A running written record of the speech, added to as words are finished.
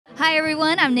Hi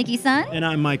everyone, I'm Nikki Sun. And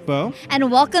I'm Mike Bowe.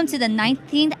 And welcome to the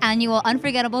 19th Annual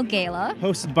Unforgettable Gala.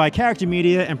 Hosted by Character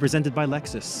Media and presented by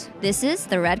Lexus. This is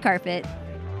the red carpet.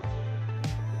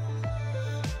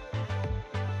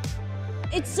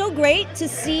 It's so great to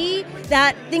see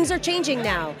that things are changing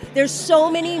now. There's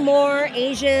so many more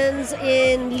Asians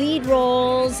in lead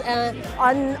roles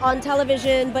on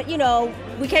television, but you know,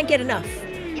 we can't get enough.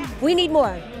 We need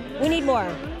more. We need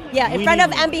more. Yeah, in front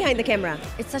of and behind the camera.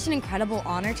 It's such an incredible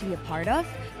honor to be a part of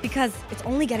because it's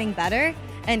only getting better,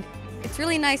 and it's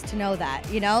really nice to know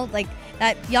that, you know, like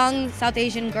that young South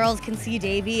Asian girls can see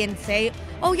Davy and say,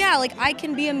 oh yeah, like I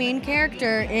can be a main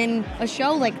character in a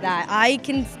show like that. I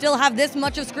can still have this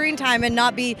much of screen time and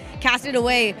not be casted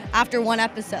away after one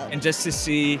episode. And just to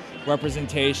see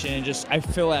representation, I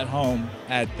feel at home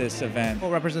at this event.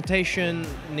 Well, representation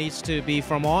needs to be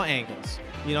from all angles.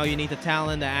 You know, you need the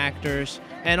talent, the actors,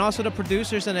 and also the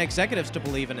producers and the executives to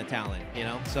believe in the talent, you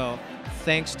know? So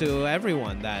thanks to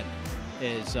everyone that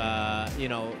is, you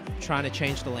know, trying to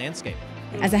change the landscape.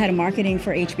 As a head of marketing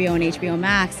for HBO and HBO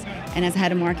Max, and as a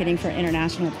head of marketing for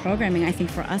international programming, I think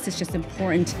for us it's just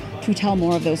important to tell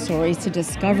more of those stories, to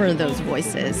discover those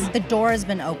voices. The door has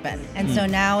been open, and so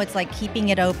now it's like keeping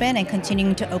it open and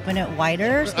continuing to open it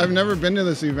wider. I've never been to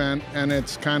this event, and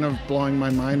it's kind of blowing my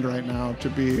mind right now to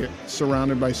be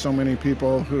surrounded by so many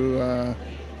people who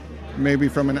maybe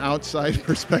from an outside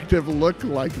perspective look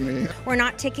like me. We're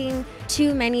not ticking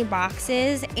too many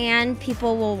boxes and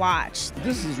people will watch.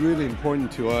 This is really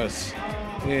important to us,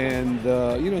 and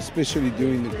you know, especially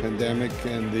during the pandemic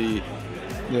and the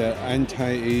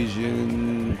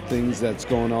anti-Asian things that's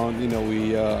going on. You know,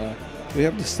 we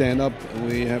have to stand up and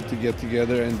we have to get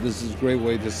together, and this is a great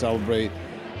way to celebrate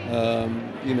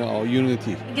you know, our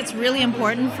unity. I think it's really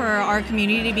important for our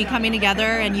community to be coming together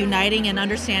and uniting and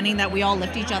understanding that we all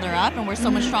lift each other up and we're so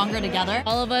much stronger together.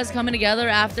 All of us coming together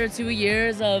after 2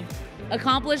 years of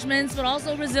accomplishments, but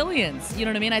also resilience. You know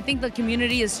what I mean? I think the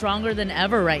community is stronger than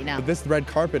ever right now. This red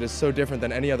carpet is so different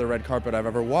than any other red carpet I've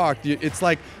ever walked. It's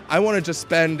like I want to just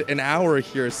spend an hour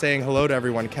here saying hello to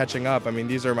everyone, catching up. I mean,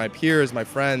 these are my peers, my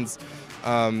friends,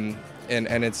 and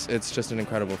it's just an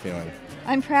incredible feeling.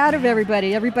 I'm proud of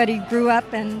everybody. Everybody grew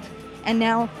up and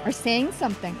now are saying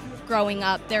something. Growing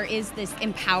up, there is this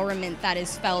empowerment that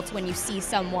is felt when you see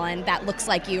someone that looks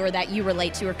like you or that you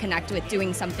relate to or connect with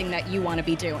doing something that you want to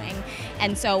be doing.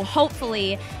 And so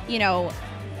hopefully, you know,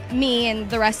 me and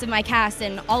the rest of my cast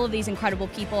and all of these incredible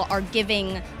people are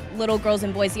giving little girls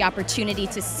and boys the opportunity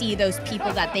to see those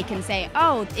people that they can say,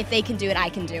 oh, if they can do it, I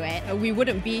can do it. We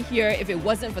wouldn't be here if it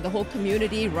wasn't for the whole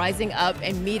community rising up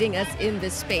and meeting us in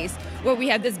this space where we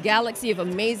have this galaxy of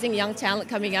amazing young talent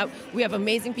coming up. We have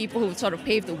amazing people who sort of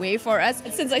paved the way for us.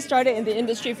 Since I started in the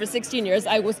industry for 16 years,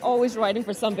 I was always writing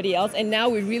for somebody else, and now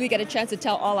we really get a chance to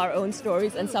tell all our own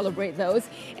stories and celebrate those.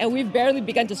 And we've barely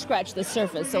begun to scratch the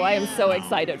surface, so I am so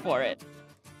excited for it.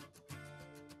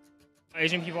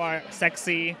 Asian people are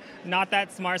sexy, not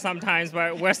that smart sometimes,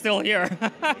 but we're still here.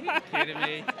 Are you kidding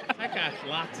me? I got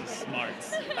lots of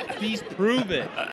smarts. Please prove it.